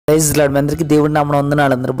Praise lord. మీ అందరికీ దేవుడి నామమున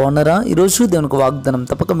వందనాలు. అందరూ బాగున్నారా? ఈరోజు దేవునికి వాగ్దానం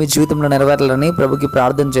తప్పక మీ జీవితంలో నెరవేరాలని ప్రభుకి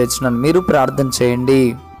ప్రార్థన చేస్తున్నాను. మీరు ప్రార్థన చేయండి.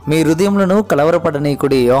 మీ హృదయములను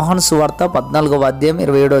కలవరపడనీకుడి. యోహాను సువార్త 14వ అధ్యాయం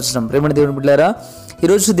 27వ వచనం. ప్రేమని దేవుని బిడ్డలారా,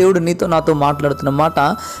 ఈరోజు దేవుడు నీతో నాతో మాట్లాడుతున్న మాట,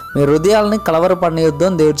 మీ హృదయాలని కలవరపడనీయొద్దు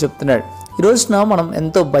అని దేవుడు చెప్తున్నాడు. ఈ రోజున మనం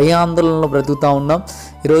ఎంతో భయాందోళనలో బ్రతుకుతూ ఉన్నాం.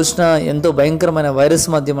 ఈ రోజున ఎంతో భయంకరమైన వైరస్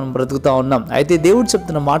మధ్య మనం బ్రతుకుతూ ఉన్నాం. అయితే దేవుడు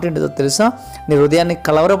చెప్తున్న మాట ఏంటో తెలుసా? నీ హృదయాన్ని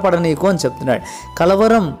కలవరపడనీకు అని చెప్తున్నాడు.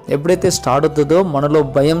 కలవరం ఎప్పుడైతే స్టార్ట్ అవుతుందో మనలో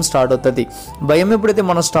భయం స్టార్ట్ అవుతుంది. భయం ఎప్పుడైతే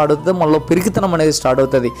మనం స్టార్ట్ అవుతుందో మనలో పిరికితనం అనేది స్టార్ట్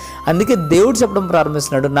అవుతుంది. అందుకే దేవుడు చెప్పడం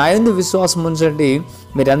ప్రారంభిస్తున్నాడు, నా యందు విశ్వాసం ఉంచండి,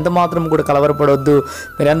 మీరు ఎంత మాత్రం కూడా కలవరపడవద్దు,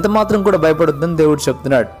 మీరు ఎంత మాత్రం కూడా భయపడొద్దు అని దేవుడు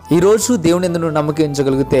చెప్తున్నాడు. ఈరోజు దేవుని యందు నువ్వు నమ్మకం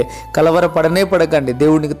ఉంచగలిగితే కలవరపడనే పడకండి.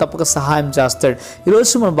 దేవుడికి తప్పక సహాయం చేస్తాడు.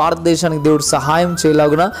 ఈరోజు మన భారతదేశానికి దేవుడు సహాయం చేయలాగున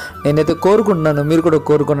నేనైతే కోరుకుంటున్నాను, మీరు కూడా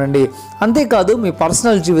కోరుకోనండి. అంతేకాదు, మీ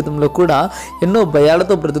పర్సనల్ జీవితంలో కూడా ఎన్నో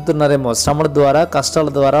భయాలతో బ్రతుకుతున్నారేమో. శ్రమల ద్వారా, కష్టాల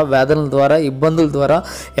ద్వారా, వేదనల ద్వారా, ఇబ్బందుల ద్వారా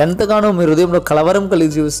ఎంతగానో మీ హృదయంలో కలవరం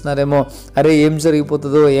కలిగి జీవిస్తున్నారేమో. అరే ఏం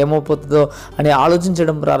జరిగిపోతుందో, ఏమైపోతుందో అని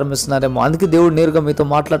ఆలోచించడం ప్రారంభిస్తున్నారేమో. అందుకే దేవుడు నేరుగా మీతో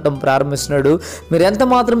మాట్లాడటం ప్రారంభిస్తున్నాడు. మీరు ఎంత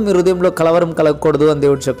మాత్రం మీ హృదయంలో కలవరం కలగకూడదు అని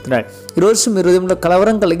దేవుడు చెప్తున్నాడు. ఈరోజు మీ హృదయంలో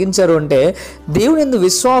కలవరం కలిగించారు అంటే దేవుని యందు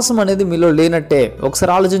విశ్వాసం అనేది మీలో లేనట్టే.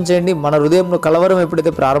 ఒకసారి ఆలోచించండి, మన హృదయంలో కలవరం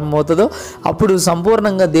ఎప్పుడైతే ప్రారంభమవుతుందో అప్పుడు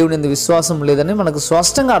సంపూర్ణంగా దేవుని యందు విశ్వాసం లేదని మనకు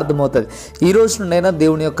స్పష్టంగా అర్థమవుతుంది. ఈ రోజు నుండైనా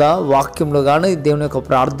దేవుని యొక్క వాక్యంలో కానీ, దేవుని యొక్క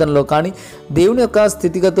ప్రార్థనలో కానీ, దేవుని యొక్క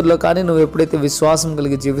స్థితిగతుల్లో కానీ నువ్వు ఎప్పుడైతే విశ్వాసం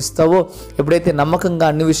కలిగి జీవిస్తావో, ఎప్పుడైతే నమ్మకంగా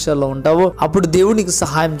అన్ని విషయాల్లో ఉంటావో అప్పుడు దేవునికి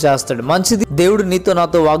సహాయం చేస్తాడు. మంచిది, దేవుడు నీతో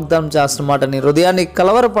నాతో వాగ్దానం చేస్తున్నమాట, నీ హృదయాన్ని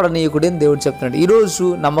కలవరపడనీయకుడి అని దేవుడు చెప్తున్నాడు. ఈరోజు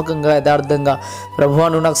నమ్మకంగా, యథార్థంగా, ప్రభువా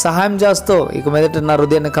నువ్వు నాకు సహాయం చేస్తావు, ఇక మీదట నా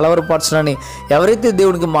హృదయాన్ని కలవరపరచనని ఎవరైతే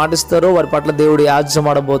దేవునికి మాటిస్తారో వారి పట్ల దేవుడు యాజ్యం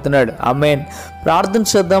ఆడబోతున్నాడు. ఆమేన్. ప్రార్థన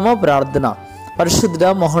చేద్దామా? ప్రార్థన. పరిశుద్ధుడా,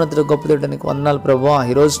 మహోన్నతుడా, గొప్ప దేవుడా, నీకు వందనాలు ప్రభువా.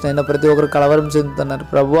 ఈరోజు నేను ప్రతి ఒక్కరు కలవరం చెందుతున్నారు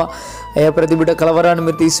ప్రభువా. అయ్యా, ప్రతి బిడ్డ కలవరాన్ని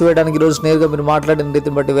మీరు తీసివేయడానికి ఈరోజు నేరుగా మీరు మాట్లాడిన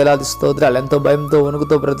రీతిని బట్టి వేలాది స్తోత్రాలు. ఎంతో భయంతో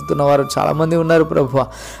వణుకుతో బ్రతుకుతున్న వారు చాలామంది ఉన్నారు ప్రభువా.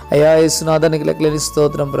 అయ్యా యేసునాథానికి లెక్కలేని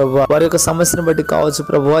స్తోత్రం ప్రభువా. వారి యొక్క సమస్యను బట్టి కావచ్చు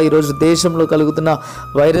ప్రభువా, ఈరోజు దేశంలో కలుగుతున్న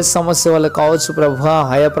వైరస్ సమస్య వల్ల కావచ్చు ప్రభువా,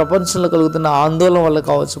 అయా ప్రపంచంలో కలుగుతున్న ఆందోళన వల్ల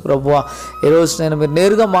కావచ్చు ప్రభువా, ఈరోజు నేను మీరు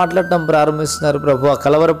నేరుగా మాట్లాడటం ప్రారంభిస్తున్నారు ప్రభువా.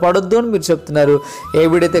 కలవరపడొద్దు అని మీరు చెప్తున్నారు. ఏ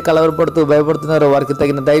బిడైతే కలవరపడుతూ భయపడుతున్నారో వారికి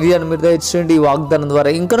తగిన ధైర్యాన్ని మీరు దయచేయండి. ఈ వాగ్దానం ద్వారా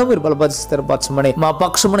ఇంకనూ మీరు బలపరిచి స్థిరపరచమని, మా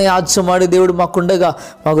పక్షమని ఆజ్యమాడి దేవుడు మాకుండగా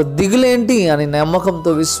మాకు దిగులేంటి అని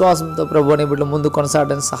నమ్మకంతో, విశ్వాసంతో ప్రభు అని బిడ్డల ముందు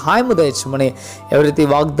కొనసాగడానికి సహాయం దయచేయమని, ఎవరైతే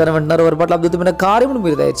వాగ్దానం వింటున్నారో వారి పట్ల అద్భుతమైన కార్యములు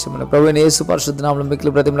మీరు దయచేయమని ప్రభువైన యేసు పరిశుద్ధ నామములో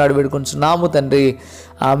మిక్కిలి బ్రతిమలాడి వేడుకొంచున్నాము తండ్రి.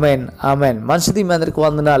 Amen, amen. మంచిది, మీ అందరికీ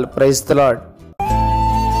వందనాలు. Praise the lord.